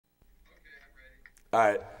All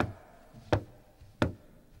right.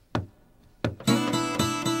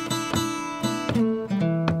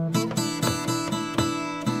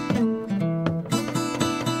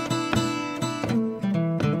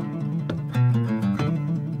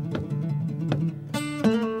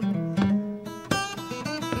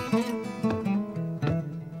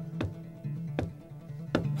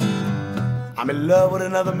 I'm in love with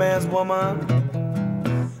another man's woman,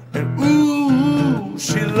 and ooh,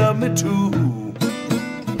 she loved me too.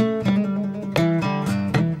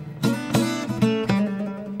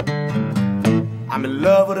 I'm in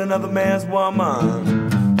love with another man's woman,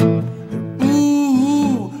 and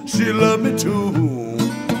ooh, she loved me too.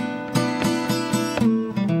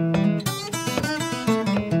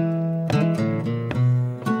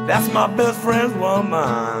 That's my best friend's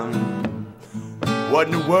woman. What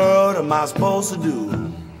in the world am I supposed to do?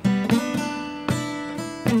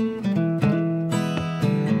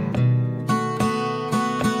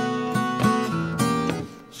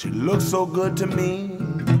 She looks so good to me.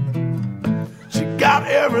 She got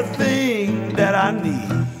everything that I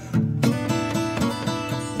need.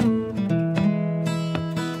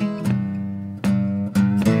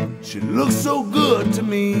 She looks so good to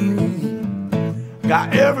me.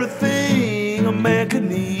 Got everything a man could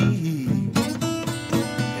need.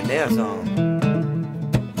 There's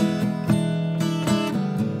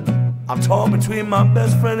I'm torn between my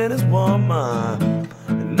best friend and his woman,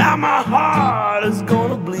 and now my heart is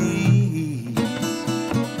gonna bleed.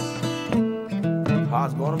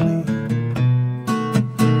 Heart's gonna bleed.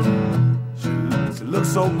 She looks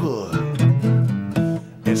so good,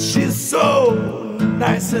 and she's so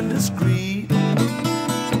nice and discreet.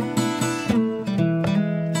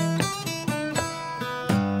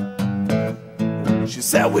 She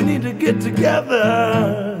said we need to get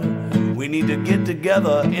together. We need to get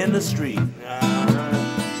together in the street.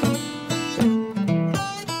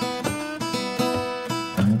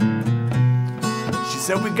 She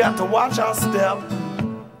said we got to watch our step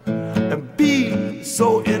and be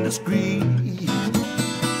so indiscreet.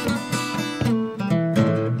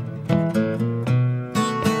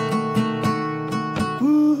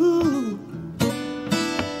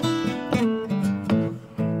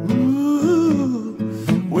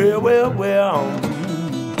 Well.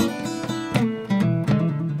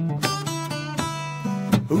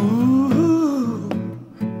 Ooh,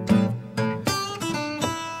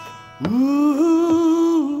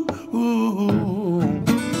 ooh, ooh.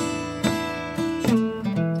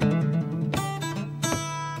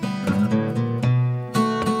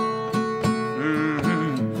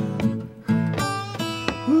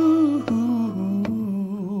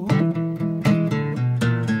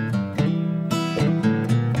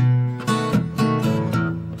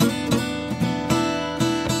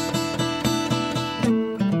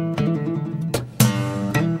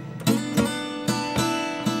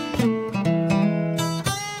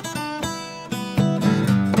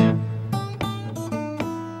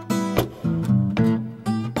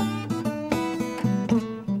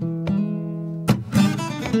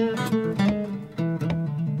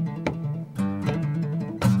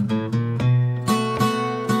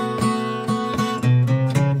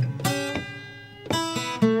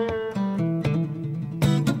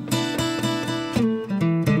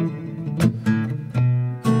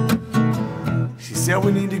 Said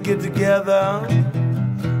we need to get together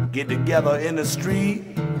in the street.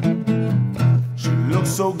 She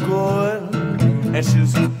looks so good, and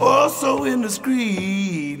she's also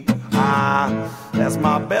indiscreet. That's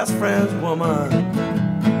my best friend's woman.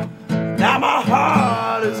 Now my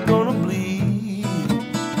heart is gonna bleed.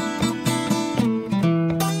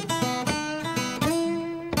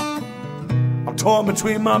 I'm torn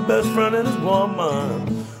between my best friend and his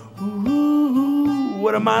woman. Ooh,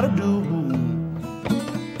 what am I to do?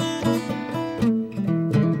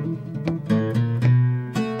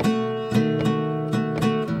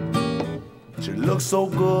 She looks so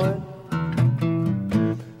good.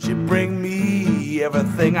 She bring me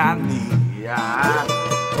everything I need.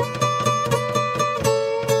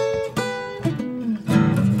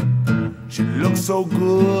 She looks so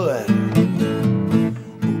good.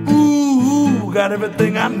 Ooh, got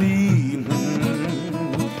everything I need.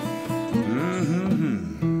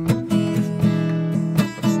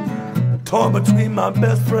 Torn between my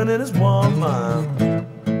best friend and his woman.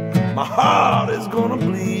 My heart is gonna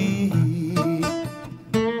bleed.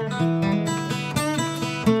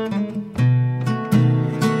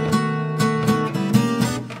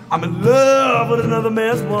 I'm in love with another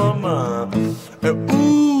man's woman, and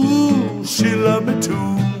ooh, she loved me too.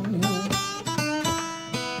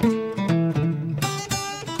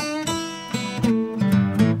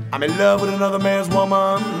 I'm in love with another man's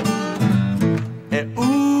woman, and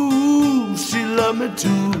ooh, she loved me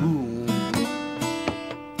too.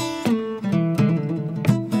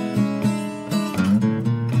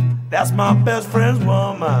 That's my best friend's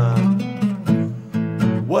woman.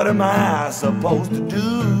 What am I supposed to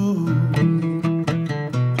do?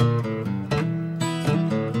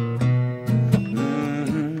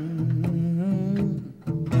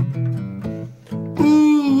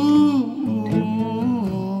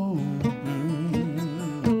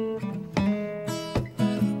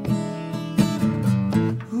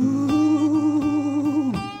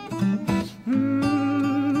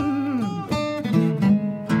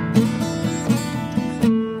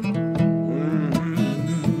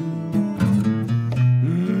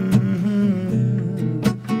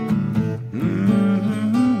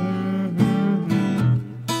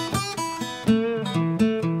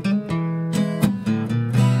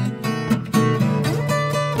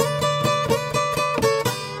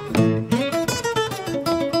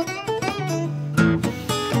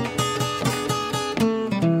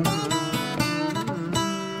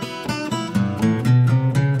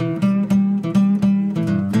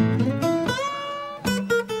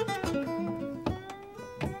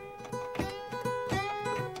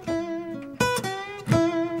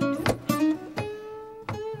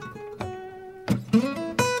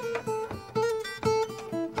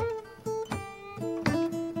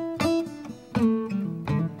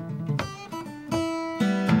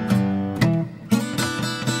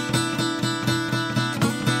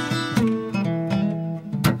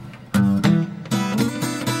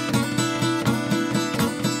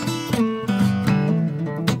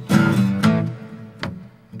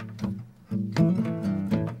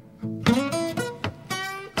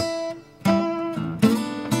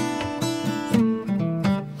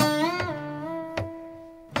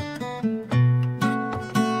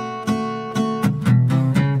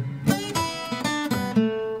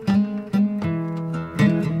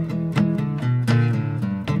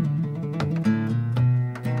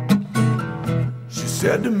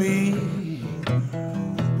 Said to me,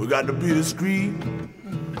 we got to be discreet.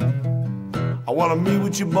 I wanna meet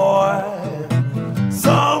with you, boy,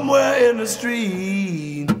 somewhere in the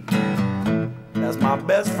street. That's my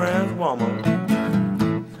best friend's woman.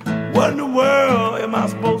 What in the world am I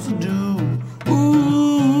supposed to do?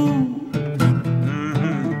 Ooh,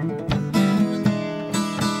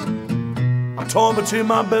 I'm torn between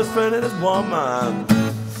my best friend and his woman.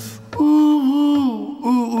 Ooh,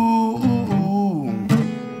 ooh, ooh.